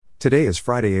Today is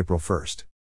Friday, April 1st.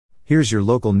 Here's your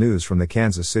local news from the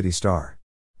Kansas City Star.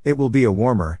 It will be a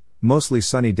warmer, mostly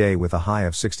sunny day with a high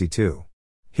of 62.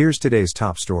 Here's today's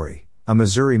top story. A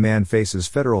Missouri man faces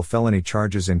federal felony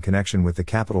charges in connection with the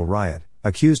Capitol riot,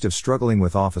 accused of struggling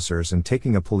with officers and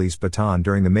taking a police baton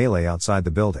during the melee outside the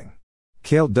building.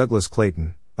 Cale Douglas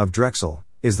Clayton, of Drexel,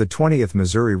 is the 20th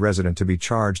Missouri resident to be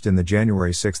charged in the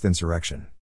January 6 insurrection.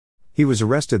 He was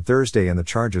arrested Thursday and the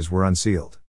charges were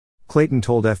unsealed. Clayton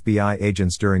told FBI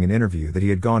agents during an interview that he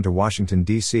had gone to Washington,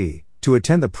 D.C., to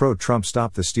attend the pro-Trump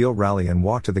Stop the Steal rally and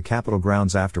walk to the Capitol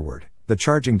grounds afterward, the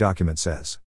charging document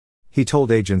says. He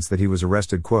told agents that he was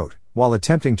arrested, quote, while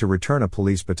attempting to return a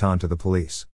police baton to the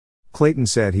police. Clayton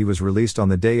said he was released on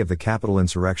the day of the Capitol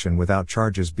insurrection without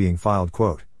charges being filed,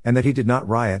 quote, and that he did not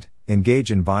riot,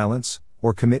 engage in violence,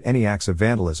 or commit any acts of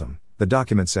vandalism, the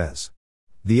document says.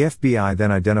 The FBI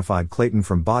then identified Clayton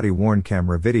from body-worn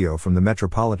camera video from the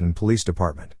Metropolitan Police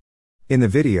Department. In the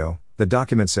video, the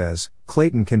document says,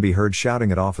 Clayton can be heard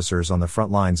shouting at officers on the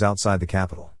front lines outside the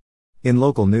Capitol. In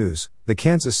local news, the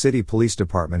Kansas City Police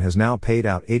Department has now paid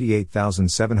out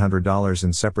 $88,700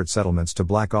 in separate settlements to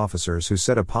black officers who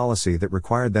set a policy that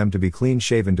required them to be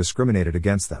clean-shaven, discriminated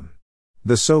against them.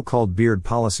 The so-called beard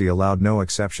policy allowed no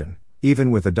exception,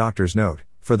 even with a doctor's note,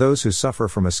 for those who suffer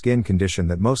from a skin condition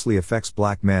that mostly affects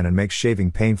black men and makes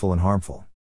shaving painful and harmful.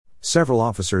 Several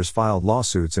officers filed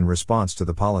lawsuits in response to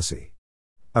the policy.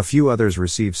 A few others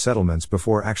received settlements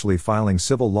before actually filing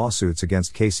civil lawsuits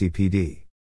against KCPD.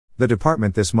 The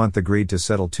department this month agreed to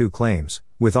settle two claims,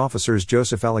 with officers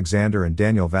Joseph Alexander and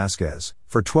Daniel Vasquez,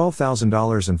 for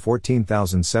 $12,000 and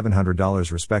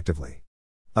 $14,700 respectively.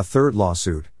 A third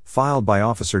lawsuit, filed by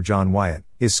Officer John Wyatt,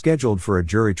 is scheduled for a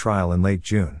jury trial in late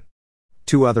June.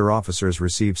 Two other officers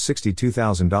received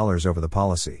 $62,000 over the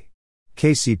policy.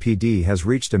 KCPD has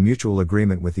reached a mutual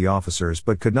agreement with the officers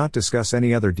but could not discuss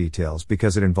any other details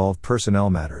because it involved personnel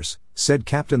matters, said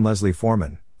Captain Leslie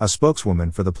Foreman, a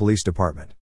spokeswoman for the police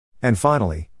department. And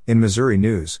finally, in Missouri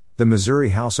news, the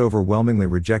Missouri House overwhelmingly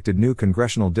rejected new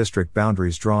congressional district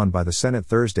boundaries drawn by the Senate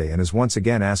Thursday and is once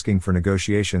again asking for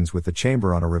negotiations with the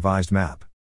chamber on a revised map.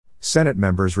 Senate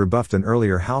members rebuffed an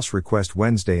earlier House request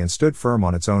Wednesday and stood firm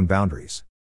on its own boundaries.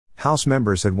 House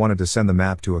members had wanted to send the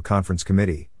map to a conference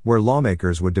committee, where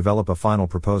lawmakers would develop a final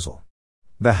proposal.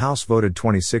 The House voted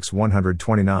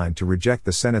 26-129 to reject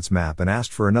the Senate's map and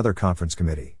asked for another conference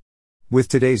committee. With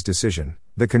today's decision,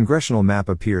 the congressional map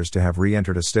appears to have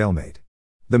re-entered a stalemate.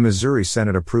 The Missouri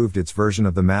Senate approved its version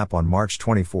of the map on March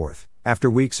 24, after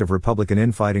weeks of Republican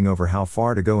infighting over how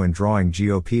far to go in drawing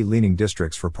GOP-leaning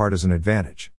districts for partisan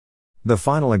advantage. The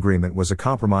final agreement was a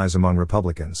compromise among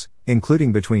Republicans,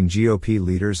 including between GOP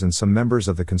leaders and some members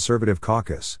of the Conservative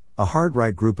Caucus, a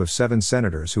hard-right group of 7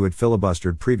 senators who had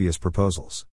filibustered previous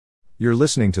proposals. You're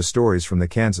listening to stories from the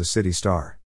Kansas City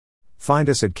Star. Find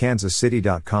us at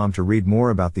kansascity.com to read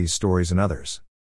more about these stories and others.